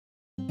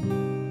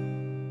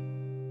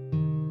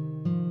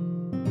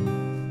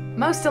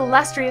Most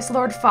illustrious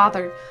Lord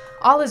Father,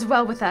 all is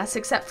well with us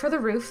except for the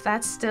roof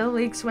that still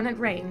leaks when it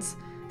rains.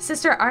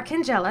 Sister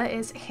Archangela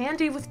is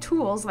handy with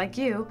tools like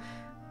you,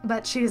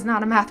 but she is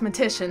not a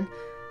mathematician.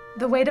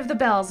 The weight of the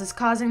bells is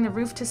causing the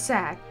roof to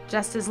sag,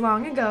 just as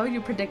long ago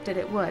you predicted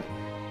it would.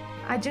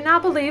 I do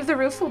not believe the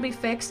roof will be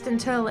fixed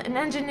until an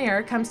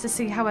engineer comes to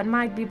see how it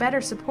might be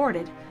better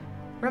supported.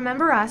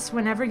 Remember us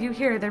whenever you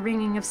hear the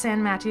ringing of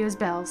San Matteo's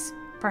bells.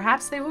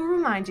 Perhaps they will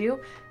remind you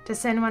to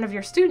send one of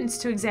your students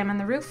to examine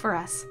the roof for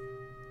us.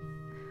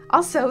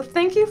 Also,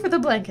 thank you for the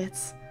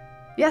blankets.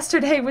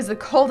 Yesterday was the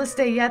coldest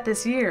day yet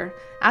this year,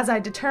 as I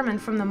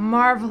determined from the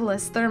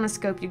marvelous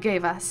thermoscope you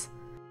gave us.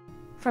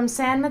 From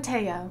San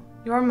Matteo,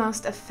 your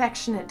most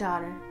affectionate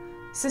daughter,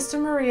 Sister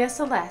Maria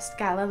Celeste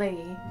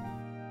Galilei.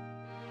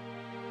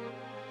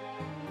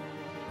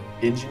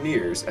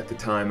 Engineers at the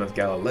time of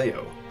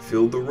Galileo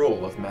filled the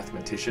role of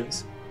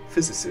mathematicians,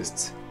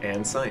 physicists,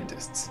 and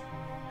scientists.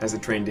 As a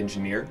trained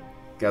engineer,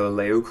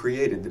 Galileo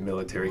created the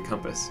military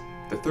compass,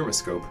 the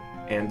thermoscope,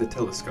 and the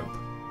telescope.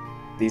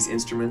 These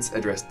instruments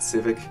addressed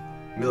civic,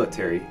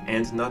 military,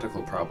 and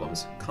nautical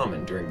problems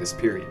common during this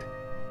period.